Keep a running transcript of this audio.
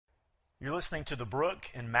You're listening to The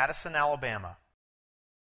Brook in Madison, Alabama.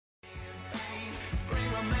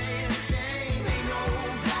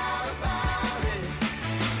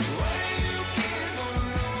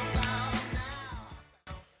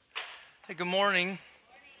 Hey, good morning.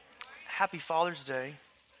 Happy Father's Day.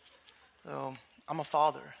 I'm a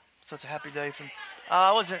father, so it's a happy day for me.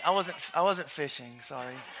 I wasn't fishing,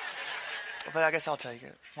 sorry. But I guess I'll take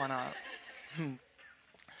it. Why not? We'll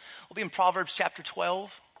be in Proverbs chapter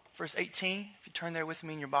 12, verse 18. If you turn there with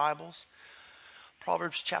me in your Bibles.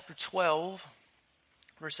 Proverbs chapter 12,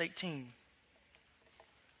 verse 18.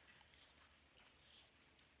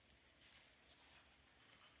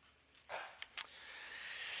 It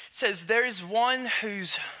says, there is one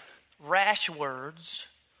whose rash words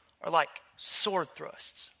are like sword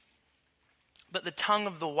thrusts, but the tongue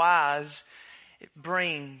of the wise, it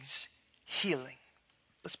brings healing.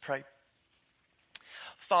 Let's pray.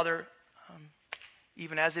 Father,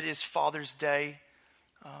 even as it is Father's Day,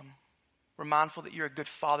 we're mindful that you're a good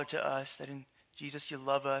father to us, that in Jesus you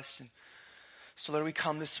love us. And so Lord, we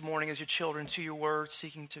come this morning as your children to your word,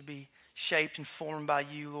 seeking to be shaped and formed by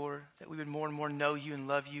you, Lord, that we would more and more know you and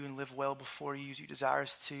love you and live well before you as you desire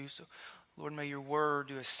us to. So Lord, may your word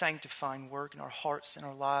do a sanctifying work in our hearts and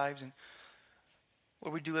our lives. And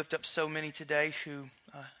Lord, we do lift up so many today who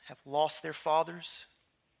have lost their fathers.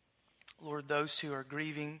 Lord, those who are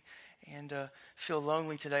grieving and feel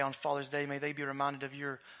lonely today on Father's Day, may they be reminded of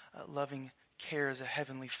your loving care as a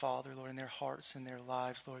heavenly Father, Lord, in their hearts and their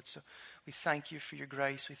lives, Lord. So we thank you for your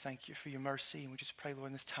grace. We thank you for your mercy. And we just pray, Lord,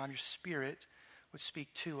 in this time your Spirit would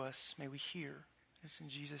speak to us. May we hear. It's in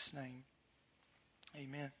Jesus' name.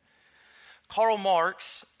 Amen. Karl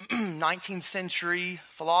Marx, 19th century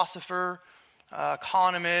philosopher,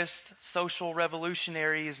 economist, social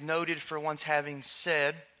revolutionary, is noted for once having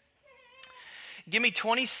said, "Give me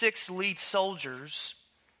 26 lead soldiers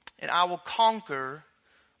and I will conquer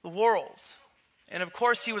the world." And of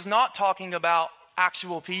course, he was not talking about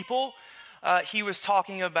actual people. He was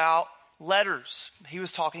talking about letters. He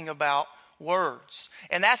was talking about words.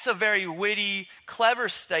 And that's a very witty, clever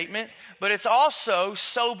statement, but it's also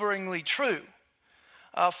soberingly true.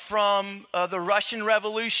 From the Russian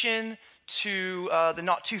Revolution to the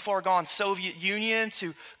not too far gone Soviet Union,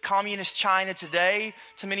 to communist China today,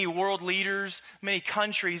 to many world leaders, many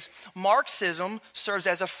countries, Marxism serves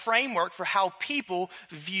as a framework for how people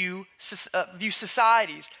view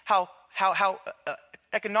societies, how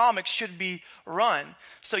economics should be run.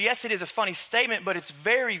 So yes, it is a funny statement, but it's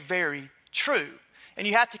very, very true. And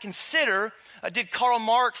you have to consider, did Karl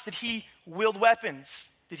Marx, did he wield weapons?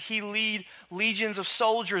 Did he lead legions of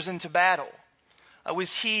soldiers into battle?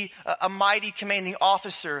 Was he a mighty commanding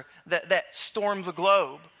officer that stormed the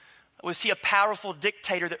globe? Was he a powerful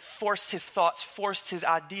dictator that forced his thoughts, forced his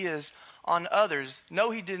ideas on others?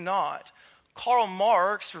 No, he did not. Karl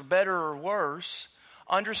Marx, for better or worse,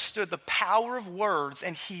 understood the power of words,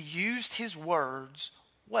 and he used his words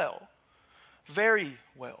well, very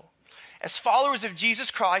well. As followers of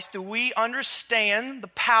Jesus Christ, do we understand the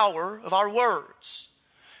power of our words?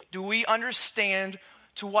 Do we understand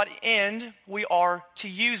to what end we are to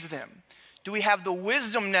use them? Do we have the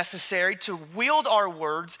wisdom necessary to wield our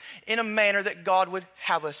words in a manner that God would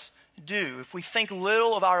have us do? If we think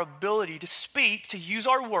little of our ability to speak, to use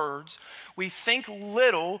our words, we think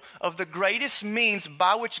little of the greatest means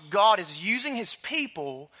by which God is using his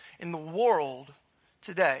people in the world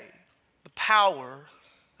today. The power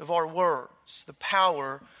of our words. The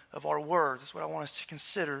power of our words. That's what I want us to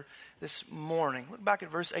consider this morning. Look back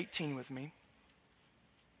at verse 18 with me.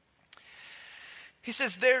 He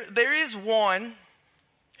says, there is one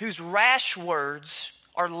whose rash words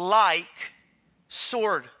are like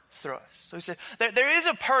sword thrusts. So he said, there is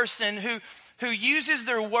a person who uses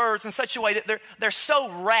their words in such a way that they're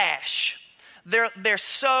so rash. They're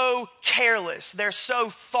so careless. They're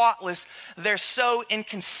so thoughtless. They're so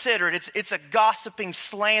inconsiderate. It's a gossiping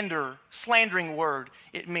slandering word,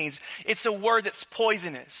 it means. It's a word that's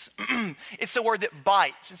poisonous. It's a word that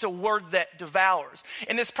bites. It's a word that devours.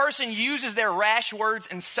 And this person uses their rash words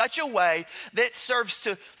in such a way that it serves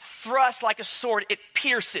to thrust like a sword. It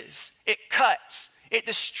pierces. It cuts. It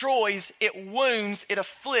destroys. It wounds. It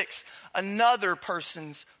afflicts another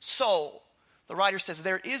person's soul. The writer says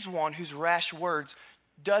there is one whose rash words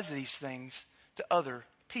does these things to other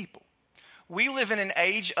people. We live in an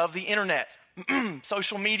age of the internet,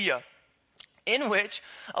 social media, in which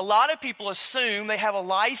a lot of people assume they have a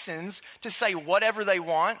license to say whatever they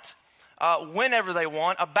want, whenever they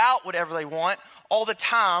want, about whatever they want, all the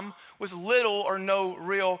time, with little or no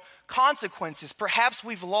real consequences. Perhaps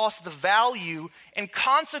we've lost the value and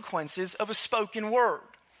consequences of a spoken word.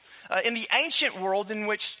 In the ancient world in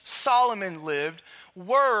which Solomon lived,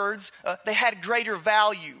 words, they had greater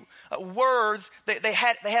value. Words, they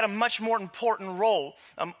had a much more important role.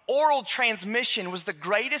 Oral transmission was the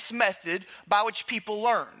greatest method by which people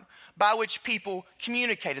learned, by which people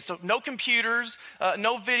communicated. So no computers,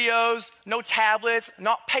 no videos, no tablets,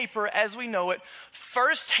 not paper as we know it.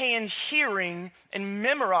 First-hand hearing and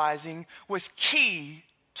memorizing was key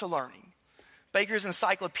to learning. Baker's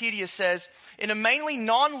Encyclopedia says, in a mainly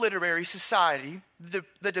non-literary society, the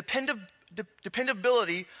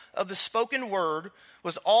dependability of the spoken word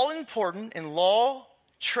was all important in law,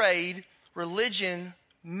 trade, religion,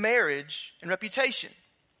 marriage, and reputation.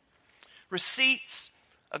 Receipts,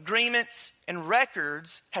 agreements, and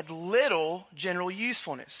records had little general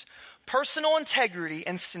usefulness. Personal integrity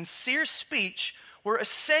and sincere speech were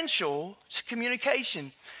essential to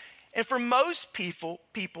communication. And for most people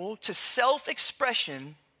to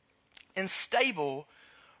self-expression and stable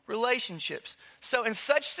relationships. So in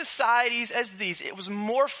such societies as these, it was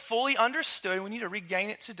more fully understood, we need to regain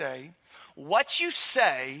it today, what you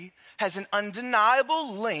say has an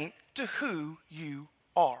undeniable link to who you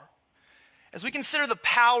are. As we consider the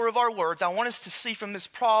power of our words, I want us to see from this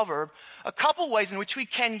proverb a couple ways in which we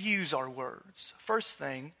can use our words. First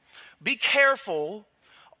thing, be careful.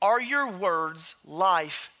 Are your words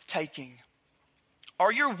life-taking?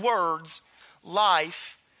 Are your words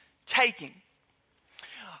life-taking?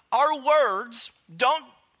 Our words don't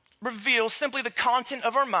reveal simply the content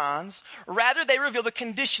of our minds. Rather, they reveal the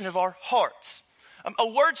condition of our hearts. A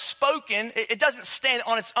word spoken, it doesn't stand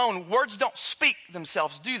on its own. Words don't speak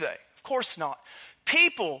themselves, do they? Of course not.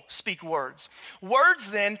 People speak words. Words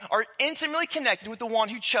then are intimately connected with the one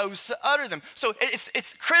who chose to utter them. So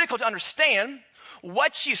it's critical to understand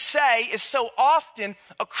what you say is so often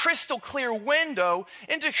a crystal clear window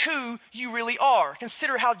into who you really are.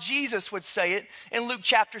 Consider how Jesus would say it in Luke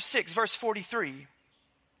chapter 6, verse 43.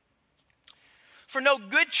 For no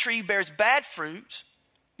good tree bears bad fruit,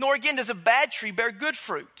 nor again does a bad tree bear good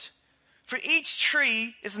fruit. For each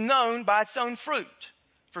tree is known by its own fruit.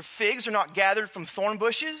 For figs are not gathered from thorn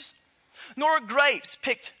bushes, nor are grapes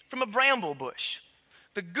picked from a bramble bush.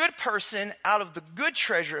 The good person out of the good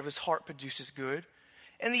treasure of his heart produces good,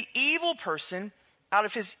 and the evil person out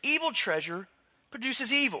of his evil treasure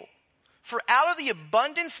produces evil. For out of the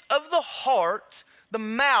abundance of the heart, the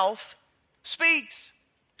mouth speaks.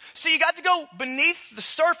 So you got to go beneath the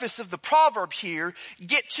surface of the proverb here,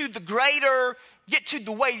 get to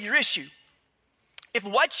the weightier issue. If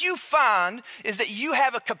what you find is that you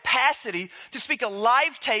have a capacity to speak a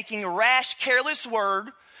life-taking, rash, careless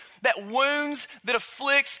word that wounds, that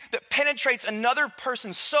afflicts, that penetrates another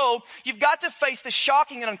person's soul, you've got to face the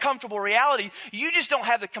shocking and uncomfortable reality. You just don't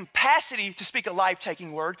have the capacity to speak a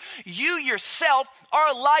life-taking word. You yourself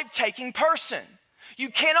are a life-taking person. You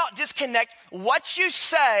cannot disconnect what you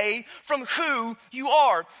say from who you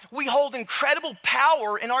are. We hold incredible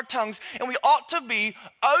power in our tongues, and we ought to be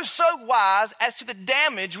oh so wise as to the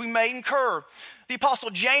damage we may incur. The Apostle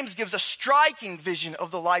James gives a striking vision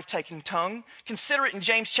of the life-taking tongue. Consider it in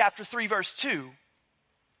James chapter 3, verse 2.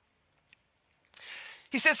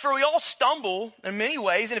 He says, for we all stumble in many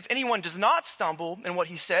ways, and if anyone does not stumble in what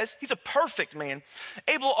he says, he's a perfect man,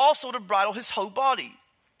 able also to bridle his whole body.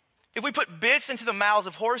 If we put bits into the mouths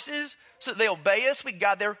of horses so that they obey us, we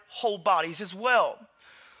guide their whole bodies as well.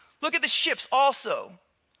 Look at the ships also.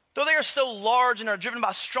 Though they are so large and are driven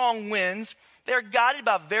by strong winds, they are guided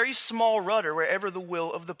by a very small rudder wherever the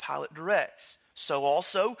will of the pilot directs. So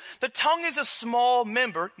also, the tongue is a small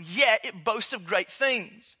member, yet it boasts of great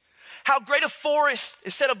things. How great a forest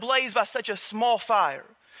is set ablaze by such a small fire.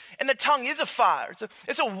 And the tongue is a fire.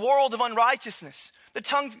 It's a world of unrighteousness. The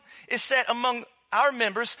tongue is set among our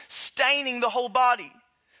members, staining the whole body,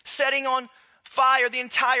 setting on fire the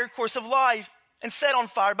entire course of life, and set on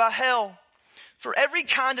fire by hell. For every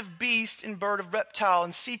kind of beast and bird, of reptile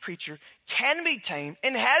and sea creature can be tamed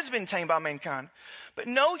and has been tamed by mankind. But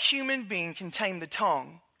no human being can tame the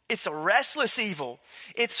tongue. It's a restless evil.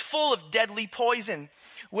 It's full of deadly poison.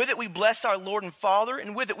 With it we bless our Lord and Father,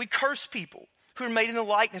 and with it we curse people who are made in the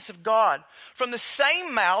likeness of God. From the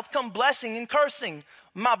same mouth come blessing and cursing.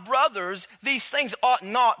 My brothers, these things ought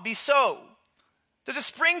not be so. Does a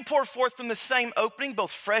spring pour forth from the same opening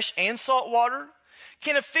both fresh and salt water?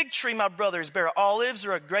 Can a fig tree, my brothers, bear olives,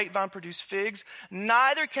 or a grapevine produce figs?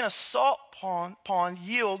 Neither can a salt pond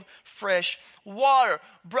yield fresh water.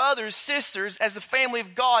 Brothers, sisters, as the family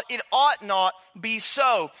of God, it ought not be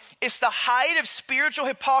so. It's the height of spiritual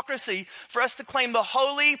hypocrisy for us to claim the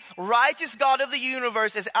holy, righteous God of the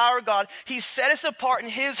universe as our God. He set us apart in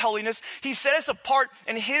his holiness. He set us apart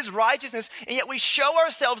in his righteousness. And yet we show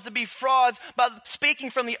ourselves to be frauds by speaking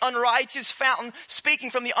from the unrighteous fountain, speaking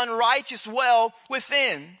from the unrighteous well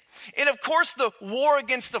within. And of course, the war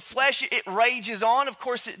against the flesh, it rages on. Of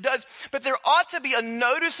course it does. But there ought to be a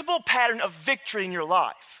noticeable pattern of victory in your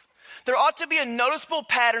life. There ought to be a noticeable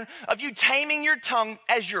pattern of you taming your tongue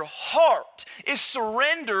as your heart is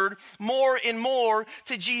surrendered more and more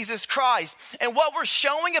to Jesus Christ. And what we're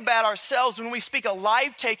showing about ourselves when we speak a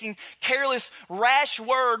life-taking, careless, rash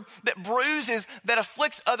word that bruises, that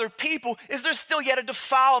afflicts other people, is there's still yet a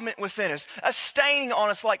defilement within us, a staining on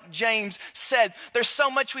us, like James said. There's so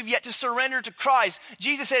much we've yet to surrender to Christ.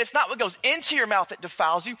 Jesus said it's not what goes into your mouth that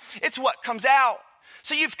defiles you, it's what comes out.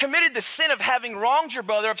 So you've committed the sin of having wronged your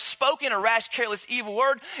brother, of spoken a rash, careless, evil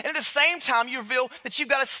word, and at the same time you reveal that you've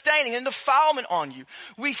got a staining and defilement on you.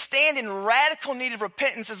 We stand in radical need of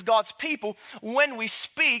repentance as God's people when we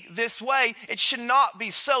speak this way. It should not be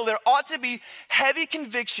so. There ought to be heavy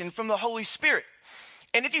conviction from the Holy Spirit.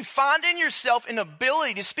 And if you find in yourself an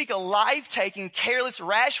ability to speak a life-taking, careless,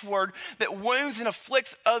 rash word that wounds and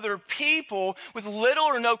afflicts other people with little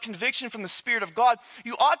or no conviction from the Spirit of God,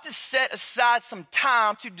 you ought to set aside some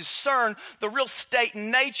time to discern the real state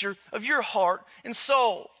and nature of your heart and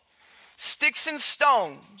soul. Sticks and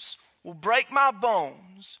stones will break my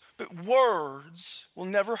bones, but words will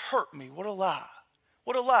never hurt me. What a lie.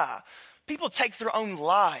 What a lie. People take their own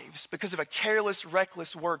lives because of a careless,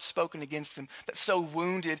 reckless word spoken against them that so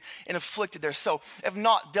wounded and afflicted their soul. Have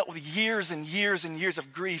not dealt with years and years and years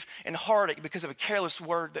of grief and heartache because of a careless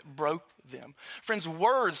word that broke them. Friends,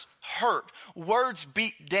 words hurt. Words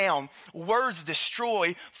beat down. Words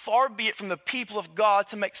destroy. Far be it from the people of God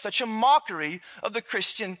to make such a mockery of the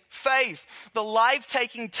Christian faith. The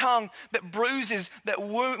life-taking tongue that bruises, that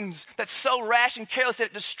wounds, that's so rash and careless that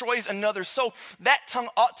it destroys another's soul. That tongue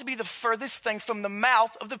ought to be the furthest thing from the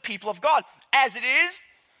mouth of the people of God. As it is,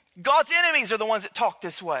 God's enemies are the ones that talk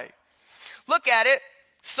this way. Look at it.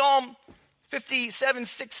 Psalm 57,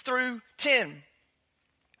 6 through 10.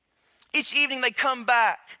 Each evening they come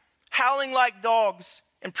back, howling like dogs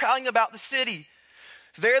and prowling about the city.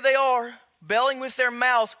 There they are, belling with their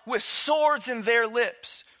mouths, with swords in their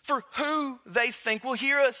lips, for who they think will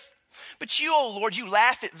hear us. But you, O Lord, you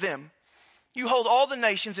laugh at them. You hold all the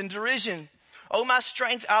nations in derision. O my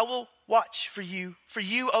strength, I will watch for you. For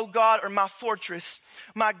you, O God, are my fortress.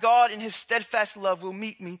 My God in his steadfast love will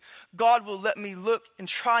meet me. God will let me look and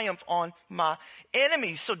triumph on my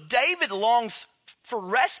enemies. So David longs for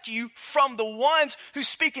rescue from the ones who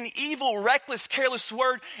speak an evil, reckless, careless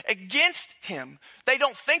word against him. They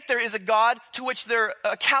don't think there is a God to which they're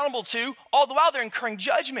accountable to, all the while they're incurring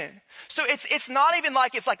judgment. So it's not even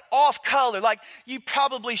like it's like off color, like you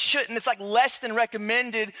probably shouldn't. It's like less than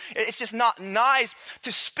recommended. It's just not nice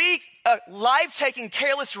to speak a life-taking,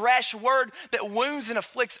 careless, rash word that wounds and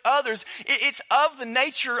afflicts others. It's of the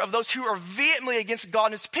nature of those who are vehemently against God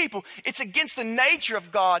and his people. It's against the nature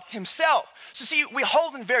of God himself. So see, we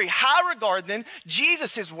hold in very high regard then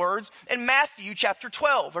Jesus' words in Matthew chapter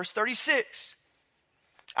 12, verse 36.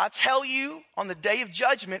 I tell you, on the day of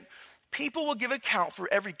judgment, people will give account for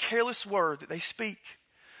every careless word that they speak.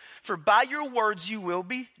 For by your words you will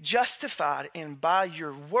be justified, and by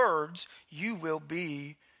your words you will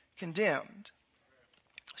be condemned.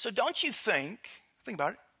 So don't you think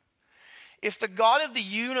about it, if the God of the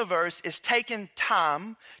universe is taking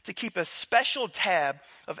time to keep a special tab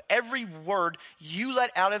of every word you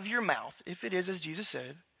let out of your mouth, if it is as Jesus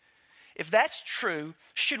said, if that's true,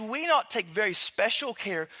 should we not take very special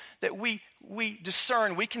care that we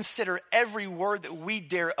discern, we consider every word that we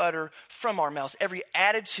dare utter from our mouths, every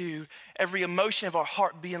attitude, every emotion of our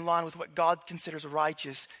heart be in line with what God considers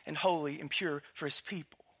righteous and holy and pure for his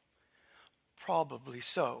people? Probably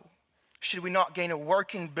so. Should we not gain a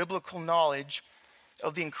working biblical knowledge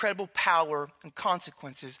of the incredible power and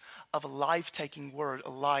consequences of a life-taking word,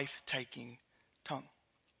 a life-taking tongue?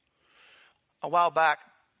 A while back,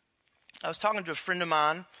 I was talking to a friend of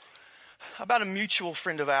mine about a mutual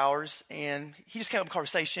friend of ours, and he just came up with a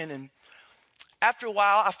conversation, and after a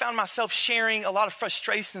while, I found myself sharing a lot of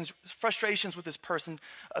frustrations with this person,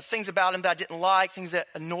 things about him that I didn't like, things that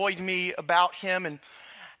annoyed me about him, and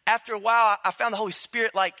after a while, I found the Holy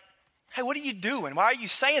Spirit like, hey, what are you doing? Why are you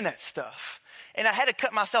saying that stuff? And I had to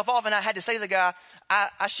cut myself off, and I had to say to the guy,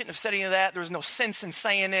 I shouldn't have said any of that. There was no sense in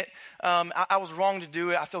saying it. I was wrong to do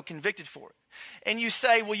it. I feel convicted for it. And you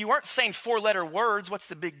say, well, you weren't saying 4-letter words. What's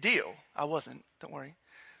the big deal? I wasn't. Don't worry.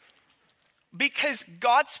 Because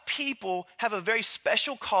God's people have a very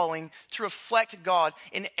special calling to reflect God.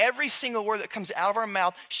 And every single word that comes out of our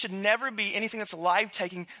mouth should never be anything that's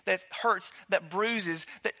life-taking, that hurts, that bruises,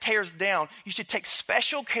 that tears down. You should take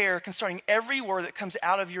special care concerning every word that comes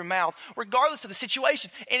out of your mouth, regardless of the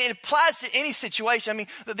situation. And it applies to any situation. I mean,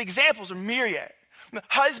 the examples are myriad.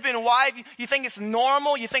 Husband, wife, you think it's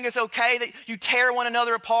normal? You think it's okay that you tear one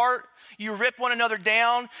another apart? You rip one another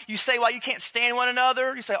down. You say why you can't stand one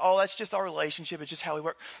another. You say, oh, that's just our relationship. It's just how we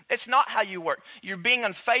work. It's not how you work. You're being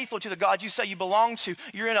unfaithful to the God you say you belong to.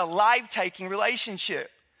 You're in a life-taking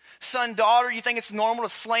relationship. Son, daughter, you think it's normal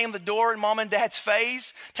to slam the door in mom and dad's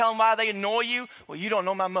face? Tell them why they annoy you? Well, you don't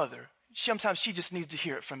know my mother. Sometimes she just needs to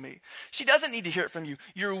hear it from me. She doesn't need to hear it from you.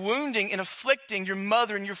 You're wounding and afflicting your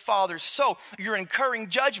mother and your father's soul. You're incurring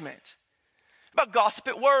judgment. About gossip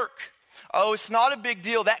at work. Oh, it's not a big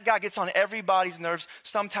deal. That guy gets on everybody's nerves.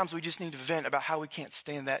 Sometimes we just need to vent about how we can't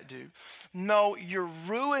stand that dude. No, you're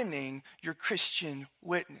ruining your Christian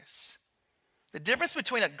witness. The difference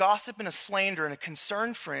between a gossip and a slander and a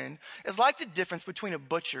concerned friend is like the difference between a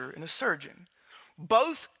butcher and a surgeon.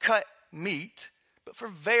 Both cut meat, but for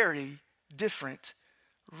very different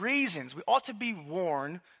reasons. We ought to be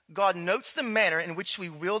warned. God notes the manner in which we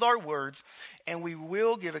wield our words, and we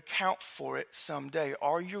will give account for it someday.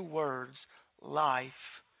 Are your words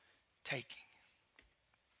life-taking?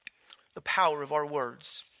 The power of our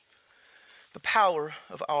words. The power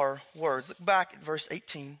of our words. Look back at verse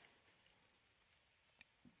 18.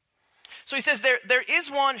 So he says, there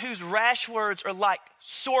is one whose rash words are like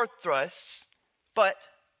sword thrusts, but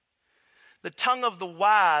the tongue of the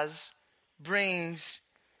wise brings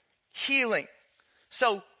healing.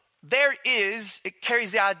 So it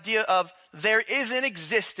carries the idea of there is an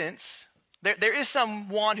existence. There is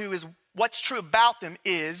someone who is, what's true about them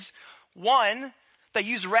is, one, they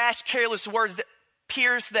use rash, careless words that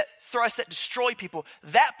pierce, that thrust, that destroy people.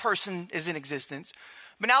 That person is in existence.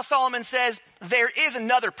 But now Solomon says there is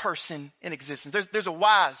another person in existence. There's a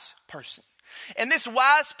wise person. And this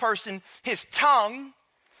wise person, his tongue,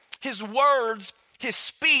 his words, his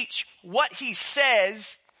speech, what he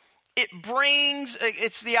says,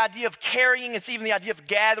 it's the idea of carrying, it's even the idea of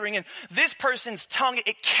gathering. And this person's tongue,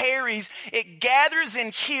 it gathers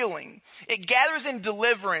in healing. It gathers in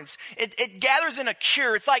deliverance. It gathers in a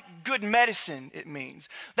cure. It's like good medicine, it means.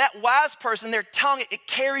 That wise person, their tongue,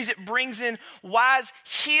 it brings in wise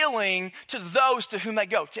healing to those to whom they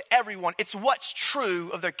go, to everyone. It's what's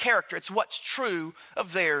true of their character. It's what's true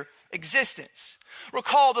of their existence.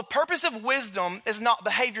 Recall, the purpose of wisdom is not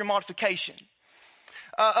behavior modification.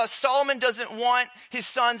 Solomon doesn't want his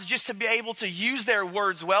sons just to be able to use their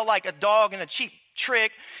words well, like a dog in a cheap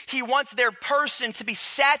trick. He wants their person to be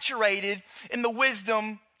saturated in the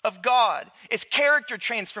wisdom of God. It's character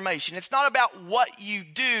transformation. It's not about what you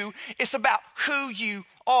do. It's about who you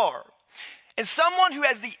are. And someone who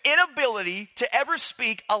has the inability to ever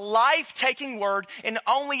speak a life-taking word and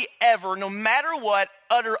only ever, no matter what,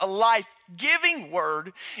 utter a life-giving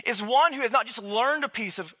word is one who has not just learned a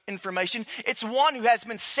piece of information. It's one who has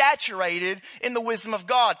been saturated in the wisdom of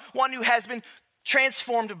God. One who has been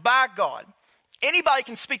transformed by God. Anybody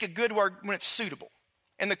can speak a good word when it's suitable.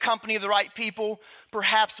 In the company of the right people,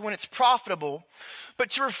 perhaps when it's profitable.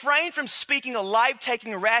 But to refrain from speaking a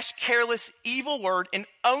life-taking, rash, careless, evil word and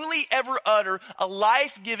only ever utter a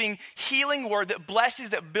life-giving, healing word that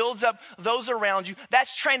blesses, that builds up those around you,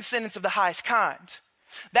 that's transcendence of the highest kind.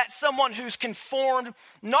 That's someone who's conformed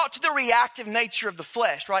not to the reactive nature of the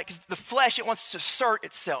flesh, right? Because the flesh, it wants to assert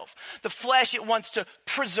itself. The flesh, it wants to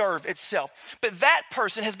preserve itself. But that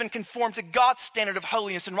person has been conformed to God's standard of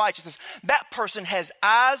holiness and righteousness. That person has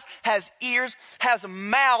eyes, has ears, has a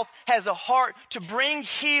mouth, has a heart to bring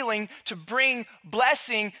healing, to bring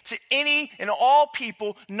blessing to any and all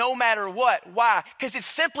people, no matter what. Why? Because it's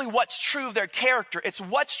simply what's true of their character. It's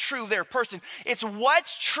what's true of their person. It's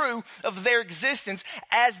what's true of their existence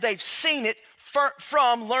as they've seen it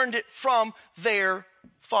learned it from their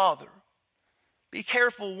father. Be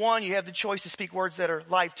careful. One, you have the choice to speak words that are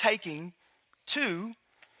life-taking. Two,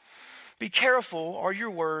 be careful. Are your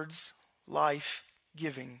words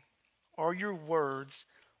life-giving? Are your words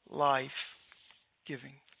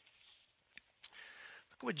life-giving?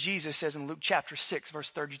 Look at what Jesus says in Luke chapter 6, verse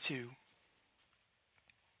 32.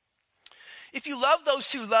 If you love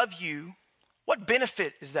those who love you, what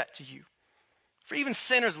benefit is that to you? For even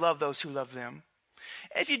sinners love those who love them.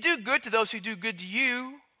 And if you do good to those who do good to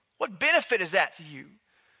you, what benefit is that to you?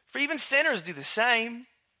 For even sinners do the same.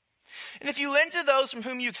 And if you lend to those from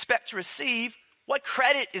whom you expect to receive, what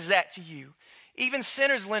credit is that to you? Even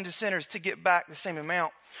sinners lend to sinners to get back the same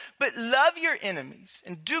amount. But love your enemies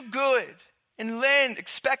and do good and lend,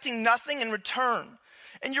 expecting nothing in return.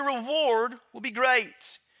 And your reward will be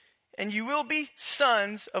great, and you will be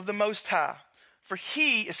sons of the Most High. For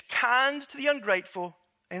he is kind to the ungrateful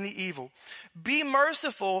and the evil. Be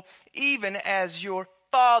merciful even as your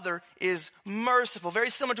Father is merciful. Very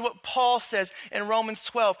similar to what Paul says in Romans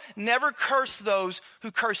 12. Never curse those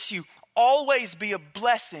who curse you. Always be a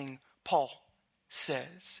blessing, Paul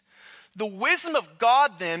says. The wisdom of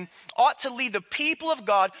God then ought to lead the people of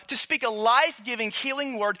God to speak a life-giving,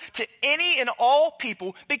 healing word to any and all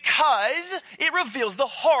people because it reveals the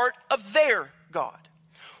heart of their God.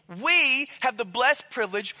 We have the blessed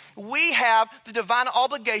privilege, we have the divine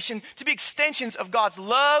obligation to be extensions of God's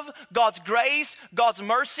love, God's grace, God's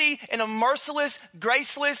mercy in a merciless,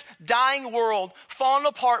 graceless, dying world, falling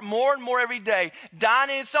apart more and more every day, dying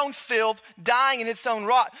in its own filth, dying in its own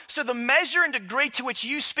rot. So the measure and degree to which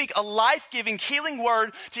you speak a life-giving, healing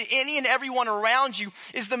word to any and everyone around you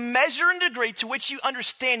is the measure and degree to which you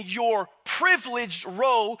understand your privileged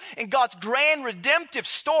role in God's grand redemptive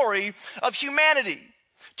story of humanity.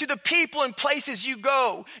 To the people and places you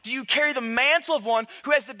go, do you carry the mantle of one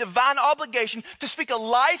who has the divine obligation to speak a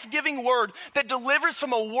life-giving word that delivers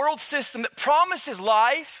from a world system that promises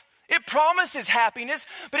life, it promises happiness,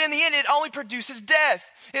 but in the end it only produces death.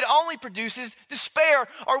 It only produces despair.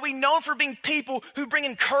 Are we known for being people who bring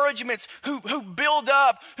encouragements, who build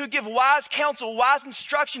up, who give wise counsel, wise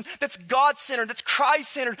instruction that's God-centered, that's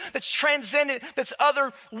Christ-centered, that's transcendent, that's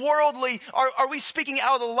otherworldly? Are we speaking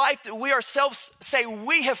out of the life that we ourselves say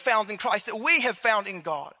we have found in Christ, that we have found in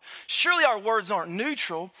God? Surely our words aren't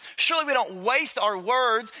neutral. Surely we don't waste our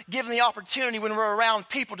words given the opportunity when we're around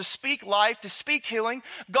people to speak life, to speak healing.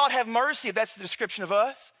 God have mercy if that's the description of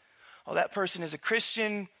us. Oh, that person is a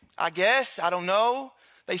Christian, I guess. I don't know.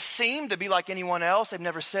 They seem to be like anyone else. They've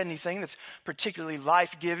never said anything that's particularly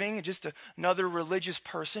life-giving. Just another religious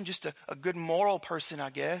person, just a good moral person,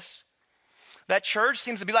 I guess. That church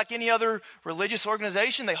seems to be like any other religious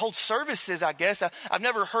organization. They hold services, I guess. I've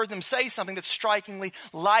never heard them say something that's strikingly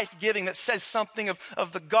life-giving, that says something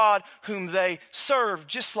of the God whom they serve,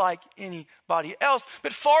 just like anybody else.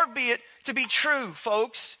 But far be it to be true,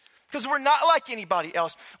 folks. Because we're not like anybody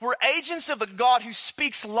else. We're agents of the God who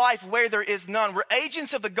speaks life where there is none. We're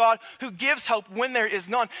agents of the God who gives hope when there is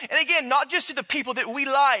none. And again, not just to the people that we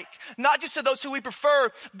like, not just to those who we prefer.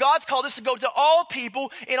 God's called us to go to all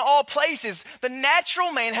people in all places. The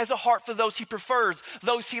natural man has a heart for those he prefers,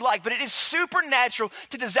 those he likes. But it is supernatural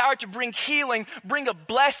to desire to bring healing, bring a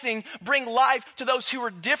blessing, bring life to those who are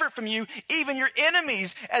different from you, even your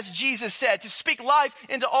enemies, as Jesus said, to speak life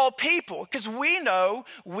into all people. Because we know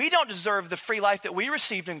we don't deserve the free life that we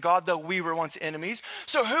received in God, though we were once enemies.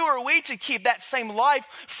 So who are we to keep that same life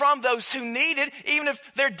from those who need it, even if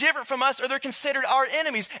they're different from us or they're considered our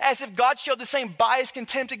enemies, as if God showed the same bias,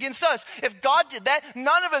 contempt against us? If God did that,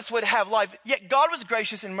 none of us would have life. Yet God was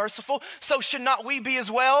gracious and merciful, so should not we be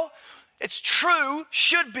as well? It's true,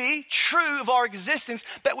 should be true of our existence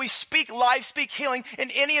that we speak life, speak healing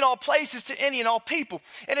in any and all places to any and all people.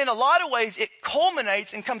 And in a lot of ways, it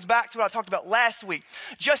culminates and comes back to what I talked about last week.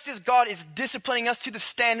 Just as God is disciplining us to the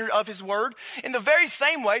standard of his word, in the very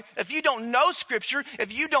same way, if you don't know scripture,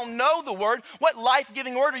 if you don't know the word, what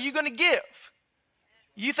life-giving word are you going to give?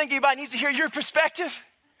 You think anybody needs to hear your perspective?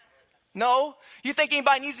 No. You think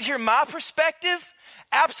anybody needs to hear my perspective?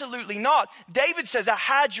 Absolutely not. David says, I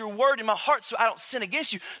hide your word in my heart so I don't sin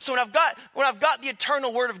against you. So when I've got the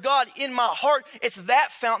eternal word of God in my heart, it's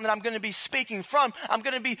that fountain that I'm going to be speaking from. I'm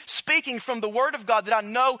going to be speaking from the word of God that I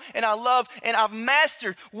know and I love and I've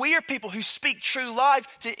mastered. We are people who speak true life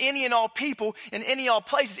to any and all people in any and all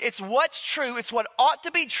places. It's what's true. It's what ought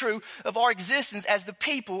to be true of our existence as the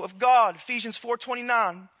people of God. Ephesians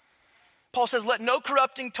 4:29. Paul says, let no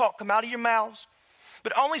corrupting talk come out of your mouths,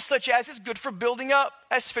 but only such as is good for building up,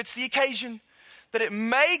 as fits the occasion, that it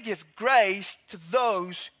may give grace to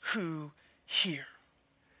those who hear.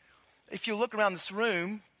 If you look around this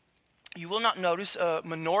room, you will not notice a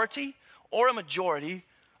minority or a majority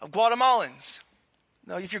of Guatemalans.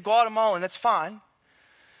 Now, if you're Guatemalan, that's fine.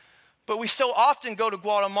 But we so often go to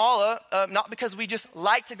Guatemala, not because we just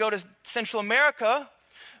like to go to Central America,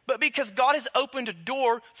 but because God has opened a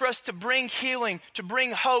door for us to bring healing, to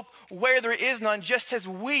bring hope where there is none, just as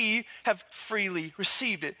we have freely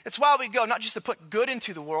received it. It's why we go, not just to put good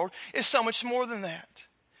into the world, it's so much more than that.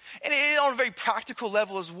 And it is on a very practical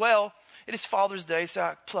level as well. It is Father's Day, so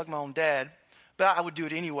I plug my own dad, but I would do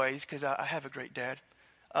it anyways because I have a great dad.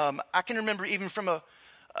 I can remember even from a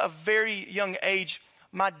very young age,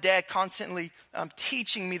 my dad constantly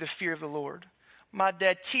teaching me the fear of the Lord. my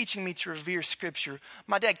dad teaching me to revere Scripture,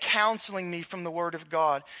 my dad counseling me from the Word of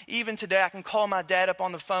God. Even today, I can call my dad up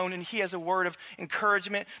on the phone, and he has a word of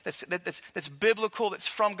encouragement that's biblical, that's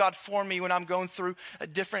from God for me when I'm going through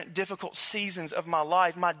different difficult seasons of my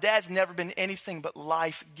life. My dad's never been anything but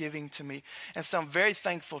life-giving to me, and so I'm very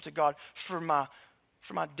thankful to God for my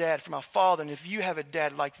dad, for my father. And if you have a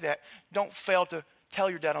dad like that, don't fail to tell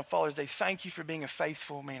your dad on Father's Day, thank you for being a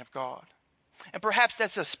faithful man of God. And perhaps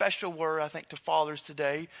that's a special word, I think, to fathers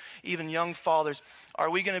today, even young fathers. Are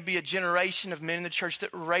we going to be a generation of men in the church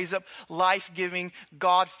that raise up life-giving,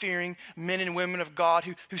 God-fearing men and women of God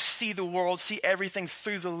who see the world, see everything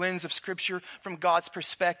through the lens of Scripture from God's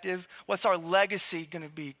perspective? What's our legacy going to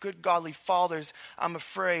be? Good, godly fathers, I'm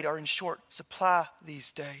afraid, are in short supply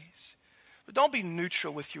these days. But don't be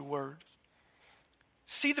neutral with your word.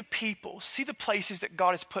 See the people, see the places that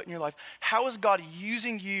God has put in your life. How is God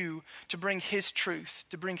using you to bring His truth,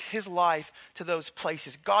 to bring His life to those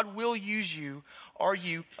places? God will use you. Are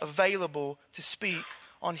you available to speak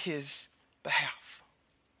on His behalf?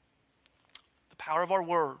 The power of our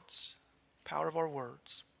words. Power of our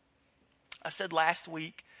words. I said last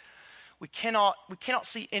week, we cannot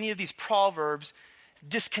see any of these proverbs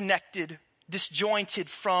disjointed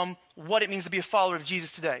from what it means to be a follower of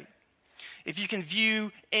Jesus today. If you can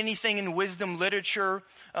view anything in wisdom literature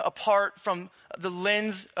apart from the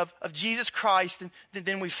lens of Jesus Christ,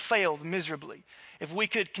 then we've failed miserably. If we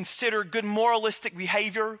could consider good moralistic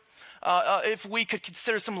behavior, if we could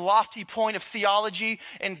consider some lofty point of theology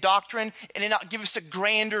and doctrine, and it not give us a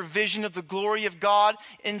grander vision of the glory of God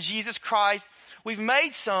in Jesus Christ, we've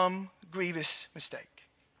made some grievous mistake.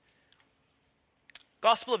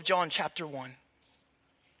 Gospel of John, chapter 1,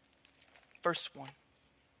 verse 1.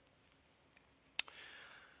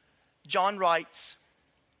 John writes,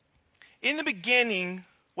 "In the beginning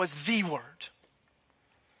was the Word,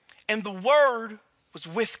 and the Word was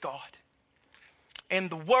with God, and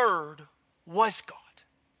the Word was God.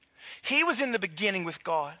 He was in the beginning with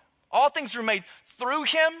God. All things were made through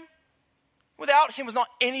Him. Without Him was not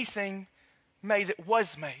anything made that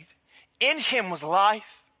was made. In Him was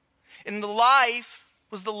life, and the life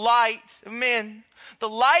was the light of men. The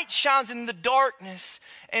light shines in the darkness,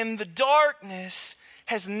 and the darkness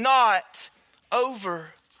has not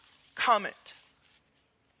overcome it."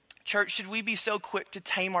 Church, should we be so quick to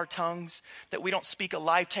tame our tongues that we don't speak a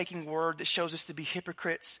life-taking word that shows us to be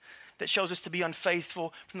hypocrites, that shows us to be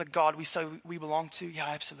unfaithful from the God we say we belong to? Yeah,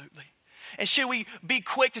 absolutely. And should we be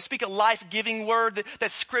quick to speak a life-giving word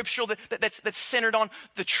that's scriptural, that's centered on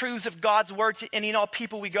the truths of God's word to any and all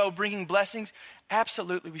people we go, bringing blessings?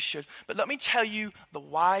 Absolutely we should. But let me tell you the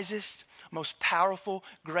wisest, most powerful,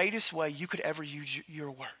 greatest way you could ever use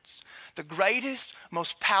your words. The greatest,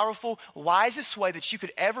 most powerful, wisest way that you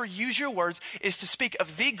could ever use your words is to speak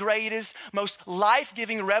of the greatest, most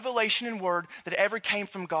life-giving revelation and word that ever came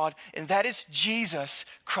from God, and that is Jesus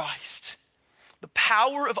Christ. The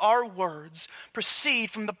power of our words proceed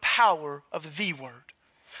from the power of the Word.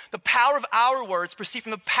 The power of our words proceed from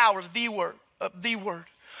the power of the Word.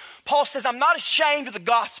 Paul says, I'm not ashamed of the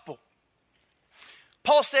gospel.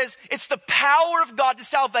 Paul says, it's the power of God to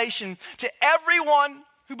salvation to everyone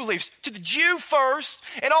who believes, to the Jew first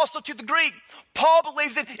and also to the Greek. Paul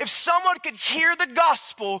believes that if someone could hear the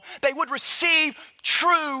gospel, they would receive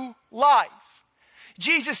true life.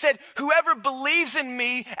 Jesus said, whoever believes in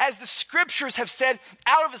me, as the scriptures have said,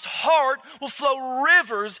 out of his heart will flow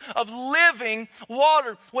rivers of living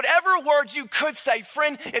water. Whatever words you could say,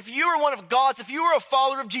 friend, if you are one of God's, if you are a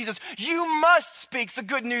follower of Jesus, you must speak the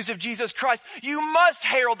good news of Jesus Christ. You must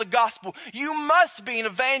herald the gospel. You must be an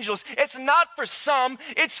evangelist. It's not for some,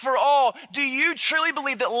 it's for all. Do you truly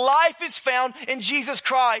believe that life is found in Jesus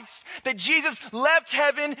Christ? That Jesus left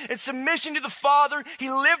heaven in submission to the Father. He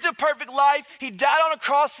lived a perfect life. He died on a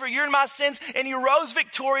cross for your and my sins, and he rose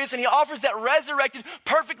victorious, and he offers that resurrected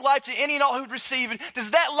perfect life to any and all who would receive it.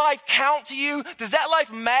 Does that life count to you? Does that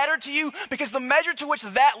life matter to you? Because the measure to which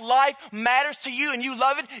that life matters to you and you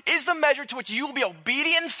love it is the measure to which you will be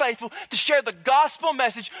obedient and faithful to share the gospel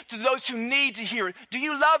message to those who need to hear it. Do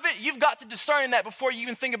you love it? You've got to discern that before you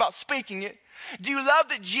even think about speaking it. Do you love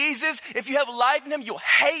that Jesus, if you have life in him, you'll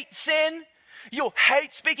hate sin? You'll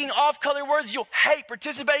hate speaking off-color words. You'll hate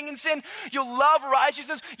participating in sin. You'll love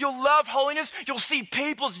righteousness. You'll love holiness. You'll see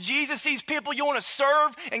people as Jesus sees people. You want to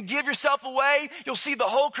serve and give yourself away. You'll see the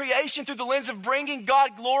whole creation through the lens of bringing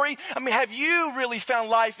God glory. I mean, have you really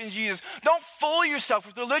found life in Jesus? Don't fool yourself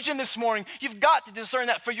with religion this morning. You've got to discern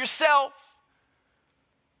that for yourself.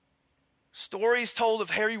 Stories told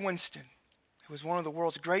of Harry Winston, who was one of the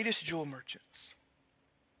world's greatest jewel merchants.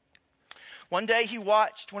 One day he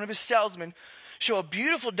watched one of his salesmen show a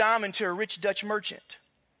beautiful diamond to a rich Dutch merchant.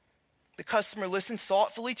 The customer listened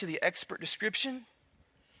thoughtfully to the expert description,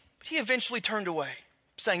 but he eventually turned away,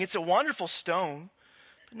 saying, "It's a wonderful stone,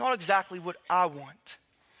 but not exactly what I want."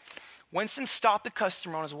 Winston stopped the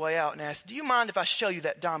customer on his way out and asked, "Do you mind if I show you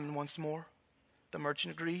that diamond once more?" The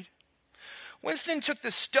merchant agreed. Winston took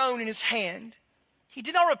the stone in his hand. He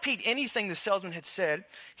did not repeat anything the salesman had said.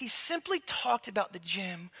 He simply talked about the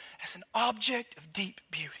gem as an object of deep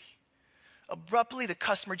beauty. Abruptly, the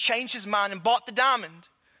customer changed his mind and bought the diamond.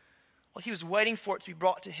 While he was waiting for it to be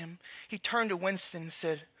brought to him, he turned to Winston and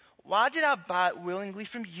said, "Why did I buy it willingly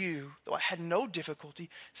from you, though I had no difficulty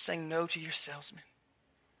saying no to your salesman?"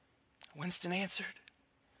 Winston answered,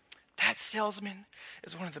 "That salesman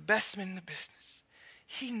is one of the best men in the business.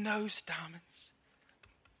 He knows diamonds,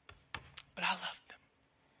 but I love them."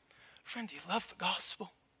 Friend, do you love the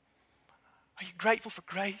gospel? Are you grateful for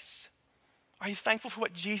grace? Are you thankful for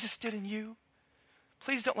what Jesus did in you?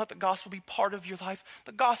 Please don't let the gospel be part of your life.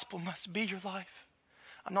 The gospel must be your life.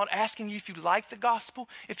 I'm not asking you if you like the gospel,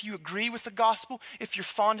 if you agree with the gospel, if you're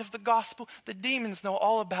fond of the gospel. The demons know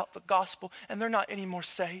all about the gospel, and they're not any more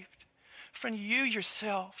saved. Friend, you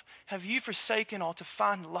yourself, have you forsaken all to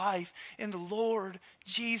find life in the Lord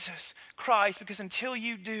Jesus Christ? Because until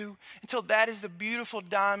you do, until that is the beautiful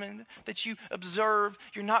diamond that you observe,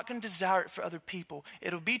 you're not going to desire it for other people.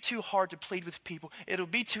 It'll be too hard to plead with people. It'll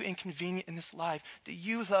be too inconvenient in this life. Do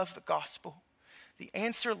you love the gospel? The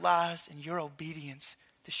answer lies in your obedience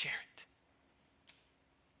to share it.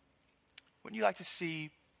 Wouldn't you like to see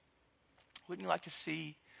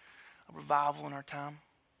a revival in our time?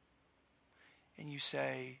 And you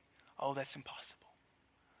say, "Oh, that's impossible.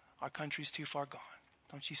 Our country's too far gone.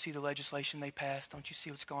 Don't you see the legislation they passed? Don't you see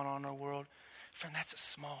what's going on in our world?" Friend, that's a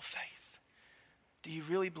small faith. Do you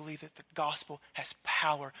really believe that the gospel has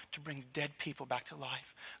power to bring dead people back to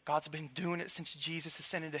life? God's been doing it since Jesus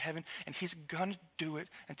ascended to heaven, and he's going to do it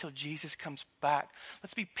until Jesus comes back.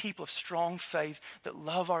 Let's be people of strong faith that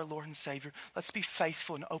love our Lord and Savior. Let's be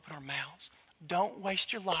faithful and open our mouths. Don't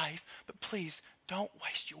waste your life, but please don't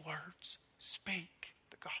waste your words. Speak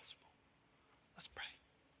the gospel. Let's pray.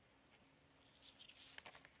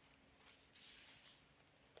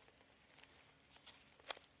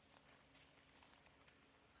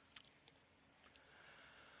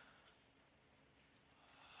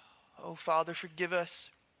 Oh, Father, forgive us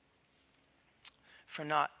for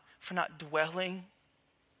not dwelling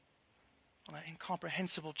on that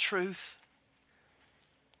incomprehensible truth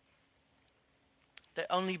that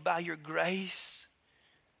only by your grace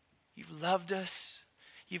you've loved us,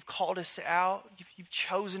 you've called us out, you've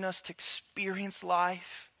chosen us to experience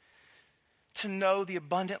life, to know the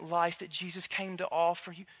abundant life that Jesus came to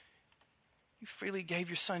offer. You freely gave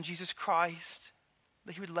your Son, Jesus Christ,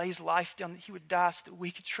 that he would lay his life down, that he would die so that we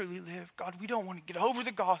could truly live. God, we don't want to get over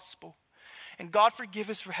the gospel. And God, forgive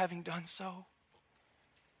us for having done so.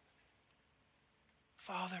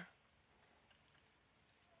 Father,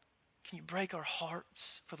 can you break our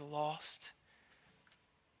hearts for the lost?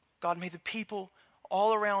 God, may the people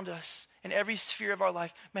all around us in every sphere of our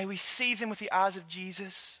life, may we see them with the eyes of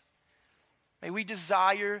Jesus. May we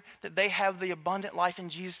desire that they have the abundant life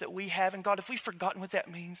in Jesus that we have. And God, if we've forgotten what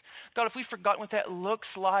that means, God, if we've forgotten what that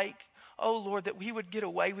looks like, oh Lord, that we would get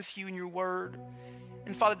away with you in your word.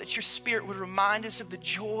 And Father, that your Spirit would remind us of the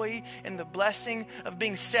joy and the blessing of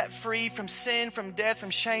being set free from sin, from death, from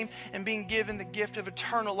shame, and being given the gift of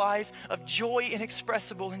eternal life, of joy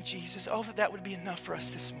inexpressible in Jesus. Oh, that would be enough for us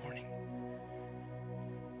this morning.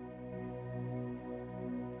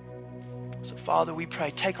 So Father, we pray,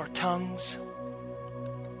 take our tongues.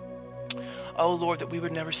 Oh Lord, that we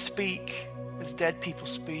would never speak as dead people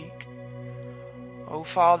speak. Oh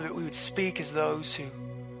Father, that we would speak as those who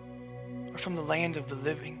are from the land of the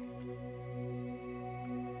living.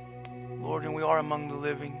 Lord, and we are among the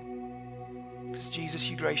living because Jesus,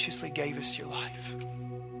 you graciously gave us your life.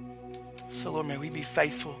 So Lord, may we be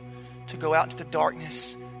faithful to go out into the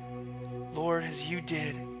darkness, Lord, as you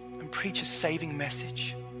did, and preach a saving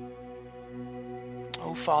message.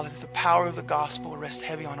 Oh, Father, that the power of the gospel will rest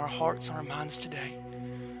heavy on our hearts and our minds today.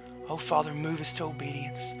 Oh, Father, move us to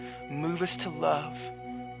obedience. Move us to love.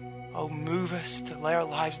 Oh, move us to lay our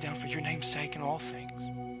lives down for your name's sake in all things.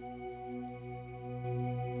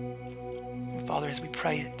 And Father, as we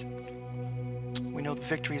pray it, we know the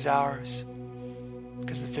victory is ours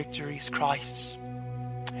because the victory is Christ's,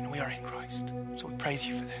 and we are in Christ. So we praise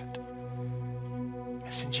you for that.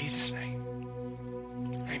 It's in Jesus' name.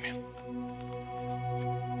 Amen.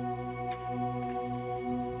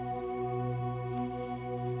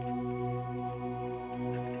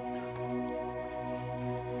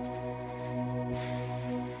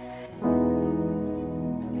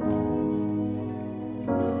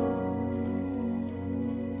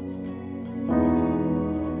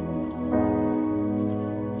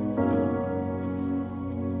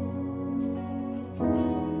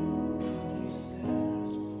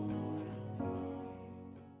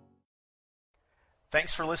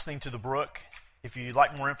 Thanks for listening to The Brook. If you'd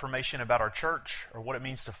like more information about our church or what it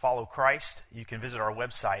means to follow Christ, you can visit our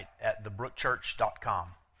website at thebrookchurch.com.